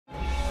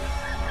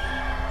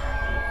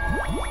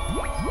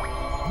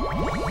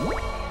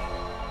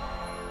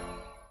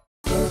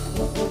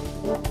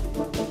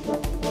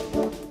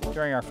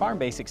During our Farm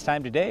Basics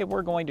time today,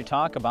 we're going to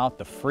talk about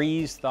the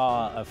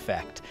freeze-thaw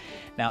effect.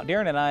 Now,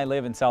 Darren and I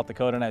live in South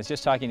Dakota, and I was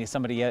just talking to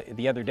somebody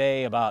the other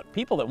day about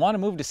people that want to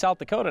move to South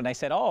Dakota, and I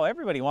said, oh,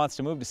 everybody wants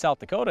to move to South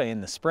Dakota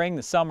in the spring,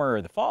 the summer,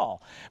 or the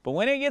fall. But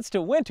when it gets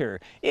to winter,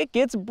 it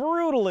gets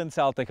brutal in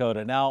South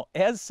Dakota. Now,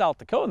 as South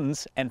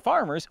Dakotans and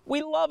farmers,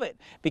 we love it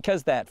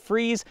because that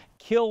freeze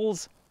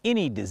kills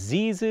any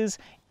diseases,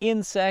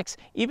 insects,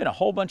 even a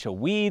whole bunch of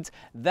weeds.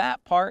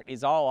 That part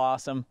is all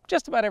awesome.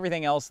 Just about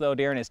everything else, though,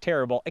 Darren, is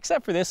terrible,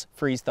 except for this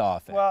freeze-thaw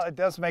effect. Well, it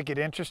does make it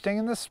interesting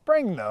in the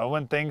spring, though,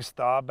 when things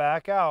thaw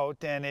back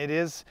out, and it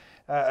is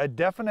a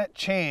definite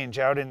change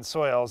out in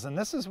soils. And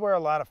this is where a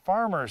lot of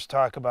farmers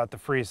talk about the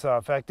freeze-thaw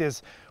effect,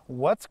 is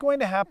what's going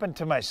to happen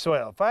to my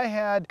soil? If I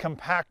had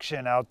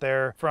compaction out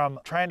there from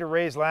trying to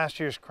raise last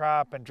year's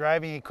crop and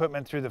driving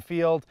equipment through the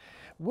field,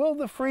 will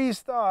the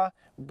freeze-thaw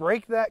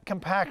break that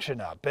compaction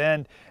up?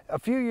 And a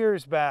few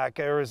years back,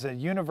 there was a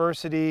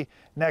university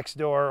next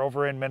door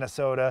over in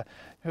Minnesota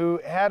who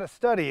had a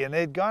study, and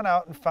they'd gone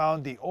out and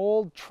found the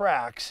old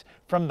tracks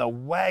from the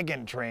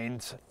wagon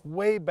trains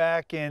way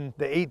back in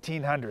the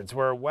 1800s,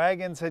 where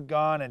wagons had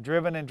gone and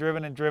driven and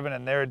driven and driven,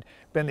 and there had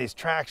been these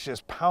tracks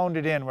just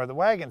pounded in where the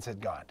wagons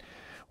had gone.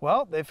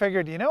 Well, they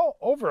figured, you know,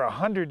 over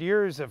 100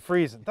 years of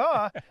freeze and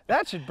thaw,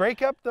 that should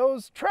break up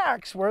those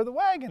tracks where the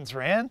wagons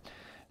ran.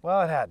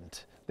 Well, it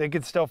hadn't. They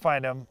could still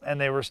find them, and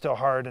they were still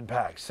hard and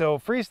packed. So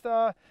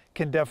freeze-thaw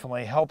can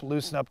definitely help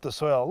loosen up the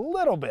soil a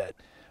little bit,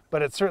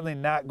 but it's certainly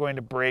not going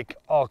to break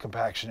all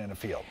compaction in a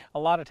field. A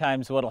lot of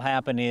times what will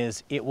happen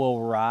is it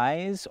will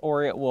rise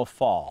or it will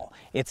fall.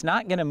 It's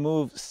not going to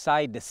move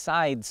side to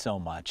side so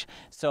much.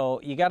 So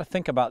you got to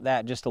think about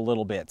that just a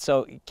little bit.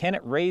 So can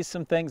it raise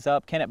some things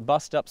up? Can it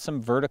bust up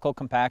some vertical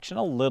compaction?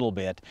 A little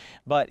bit.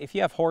 But if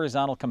you have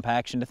horizontal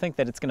compaction, to think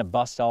that it's going to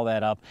bust all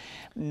that up,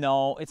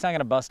 no, it's not going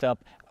to bust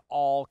up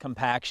all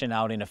compaction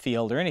out in a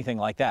field or anything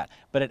like that.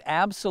 But it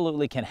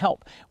absolutely can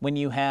help when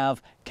you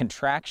have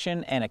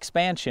contraction and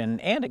expansion,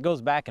 and it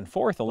goes back and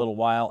forth a little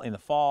while in the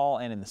fall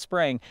and in the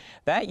spring.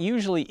 That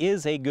usually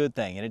is a good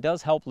thing, and it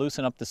does help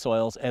loosen up the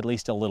soils at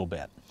least a little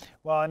bit.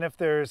 Well, and if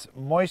there's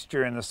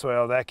moisture in the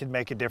soil, that can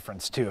make a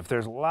difference too. If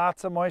there's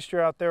lots of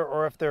moisture out there,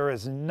 or if there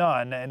is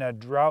none in a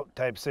drought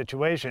type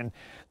situation,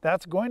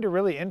 that's going to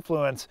really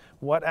influence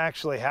what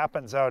actually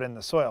happens out in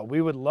the soil.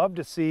 We would love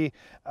to see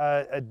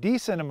a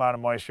decent amount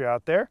of moisture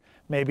out there,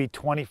 maybe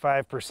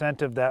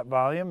 25% of that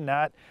volume,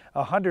 not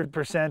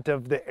 100%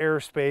 of the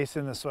airspace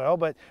in the soil,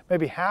 but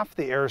maybe half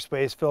the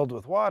airspace filled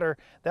with water.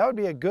 That would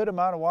be a good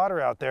amount of water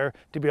out there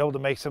to be able to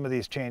make some of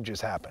these changes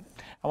happen.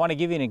 I want to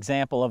give you an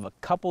example of a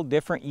couple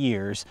different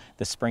years,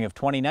 the spring of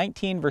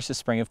 2019 versus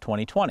spring of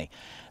 2020.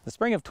 The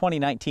spring of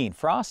 2019,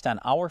 frost on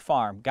our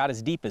farm got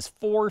as deep as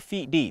 4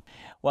 feet deep.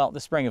 Well,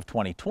 the spring of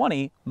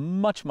 2020,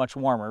 much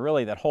warmer.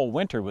 Really, that whole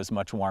winter was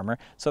much warmer,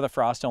 so the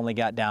frost only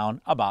got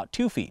down about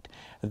 2 feet.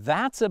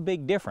 That's a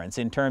big difference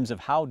in terms of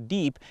how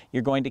deep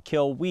you're going to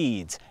kill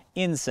weeds,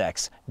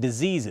 insects,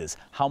 diseases,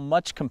 how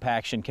much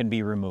compaction can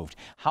be removed,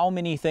 how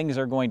many things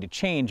are going to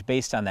change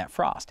based on that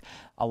frost.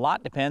 A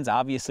lot depends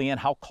obviously on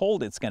how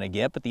cold it's going to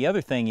get, but the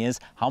other thing is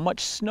how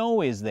much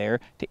snow is there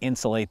to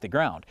insulate the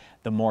ground.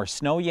 The more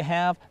snow you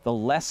have, the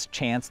less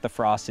chance the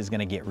frost is going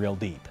to get real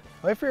deep.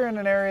 Well, if you're in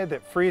an area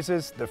that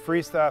freezes, the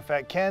freeze-thaw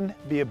effect can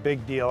be a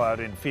big deal out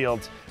in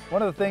fields.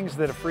 One of the things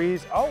that a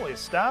freeze always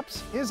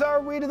stops is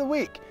our weed of the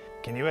week.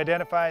 Can you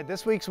identify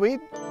this week's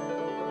weed?